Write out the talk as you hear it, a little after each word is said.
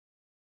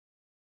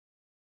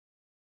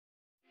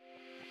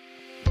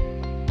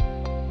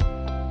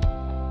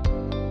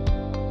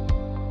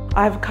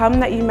I have come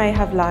that you may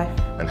have life.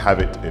 And have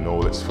it in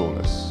all its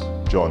fullness.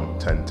 John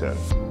 10:10.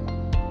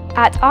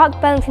 At Ark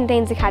Burlington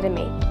Danes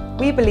Academy,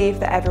 we believe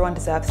that everyone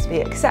deserves to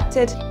be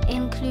accepted,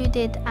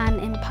 included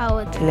and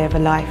empowered to live a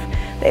life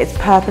that is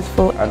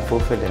purposeful and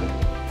fulfilling.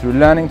 Through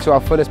learning to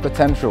our fullest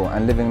potential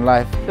and living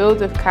life filled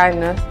with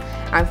kindness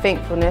and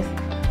thankfulness,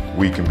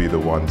 we can be the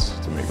ones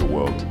to make the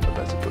world a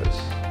better place.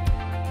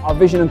 Our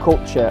vision and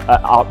culture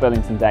at Ark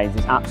Burlington Danes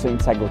is absolutely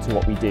integral to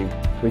what we do.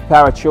 We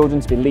prepare our children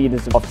to be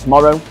leaders of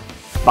tomorrow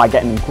by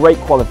getting them great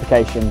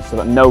qualifications so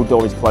that no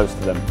door is closed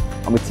to them.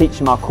 And we teach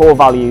them our core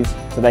values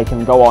so they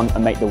can go on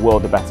and make the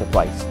world a better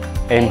place.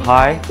 Aim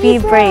high, be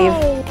brave,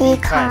 be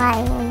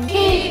kind,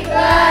 keep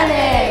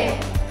learning.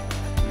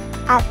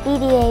 At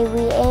BDA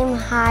we aim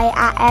high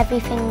at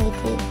everything we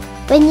do.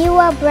 When you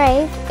are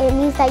brave, it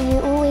means that you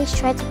always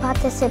try to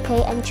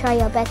participate and try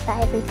your best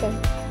at everything.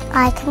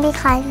 I can be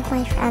kind with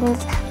my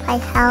friends by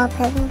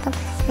helping them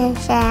and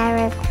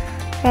sharing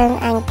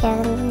and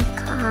giving them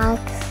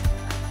cards.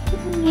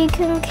 You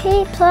can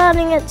keep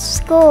learning at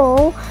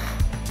school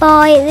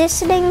by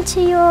listening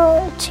to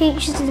your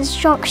teacher's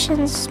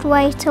instructions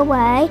straight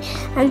away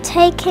and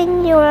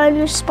taking your own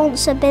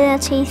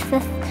responsibilities for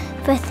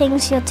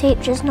things your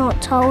teacher's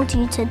not told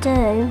you to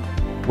do.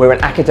 We're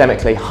an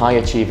academically high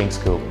achieving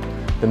school,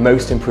 the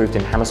most improved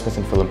in Hammersmith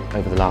and Fulham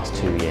over the last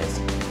 2 years.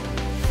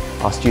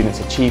 Our students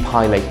achieve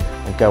highly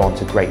and go on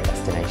to great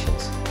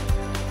destinations.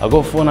 I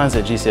got 4 9s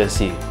at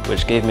GCSE,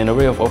 which gave me an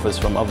array of offers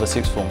from other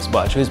sixth forms,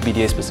 but I chose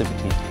BDA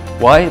specifically.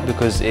 Why?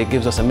 Because it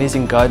gives us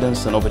amazing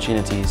guidance and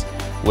opportunities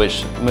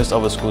which most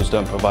other schools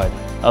don't provide.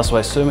 That's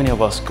why so many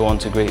of us go on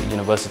to great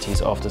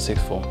universities after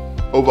sixth form.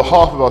 Over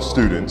half of our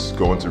students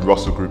go on to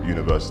Russell Group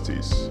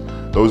universities.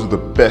 Those are the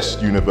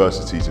best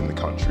universities in the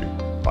country,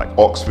 like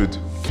Oxford,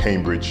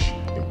 Cambridge,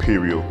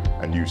 Imperial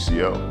and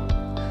UCL.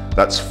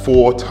 That's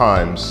 4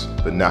 times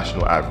the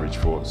national average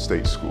for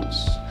state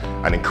schools.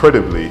 And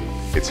incredibly,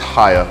 it's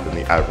higher than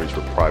the average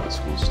for private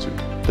schools too.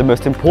 The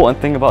most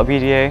important thing about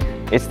BDA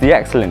is the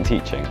excellent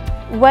teaching.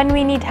 When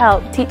we need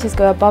help, teachers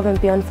go above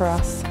and beyond for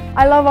us.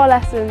 I love our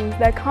lessons.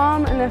 They're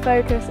calm and they're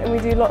focused and we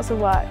do lots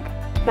of work.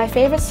 My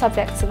favourite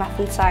subjects are math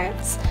and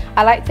science.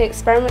 I like the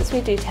experiments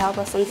we do to help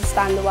us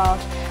understand the world.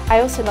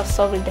 I also love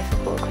solving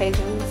difficult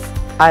equations.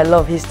 I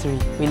love history.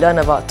 We learn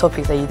about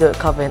topics that you don't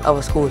cover in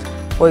other schools.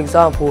 For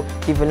example,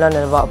 we've been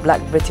learning about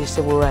Black British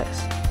civil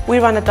rights. We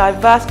run a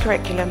diverse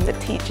curriculum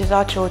that teaches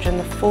our children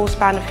the full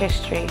span of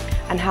history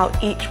and how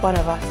each one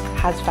of us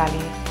has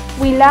value.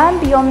 We learn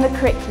beyond the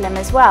curriculum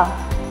as well.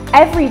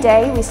 Every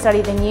day we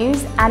study the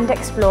news and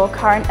explore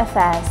current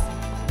affairs.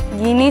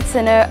 You need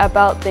to know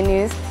about the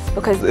news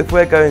because if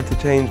we're going to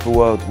change the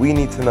world, we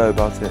need to know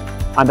about it.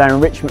 And our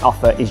enrichment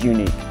offer is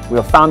unique. We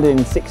were founded in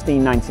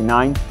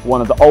 1699,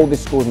 one of the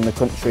oldest schools in the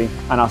country,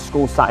 and our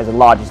school site is the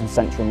largest in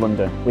central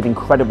London, with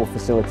incredible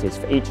facilities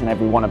for each and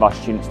every one of our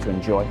students to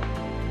enjoy.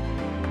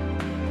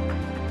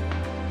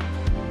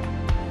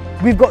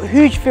 We've got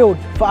huge fields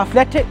for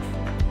athletics,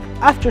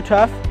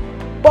 astroturf,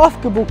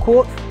 basketball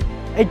courts,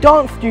 a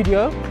dance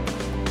studio,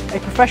 a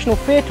professional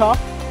theatre,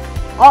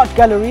 art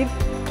galleries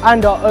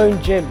and our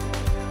own gym.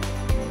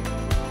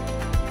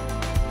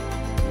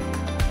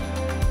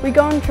 We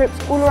go on trips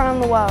all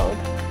around the world.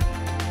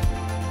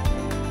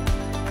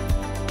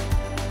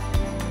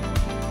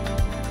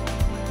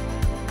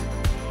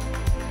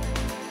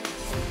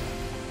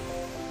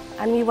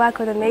 And we work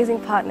with amazing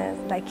partners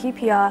like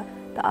QPR,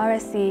 the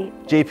RSC,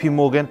 JP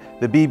Morgan,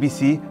 the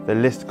BBC, the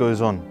list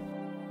goes on.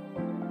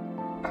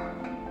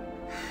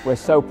 We're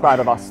so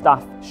proud of our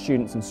staff,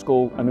 students and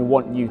school, and we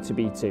want you to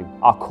be too.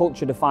 Our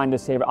culture defined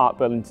us here at Ark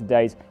Burlington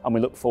Danes, and we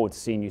look forward to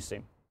seeing you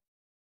soon.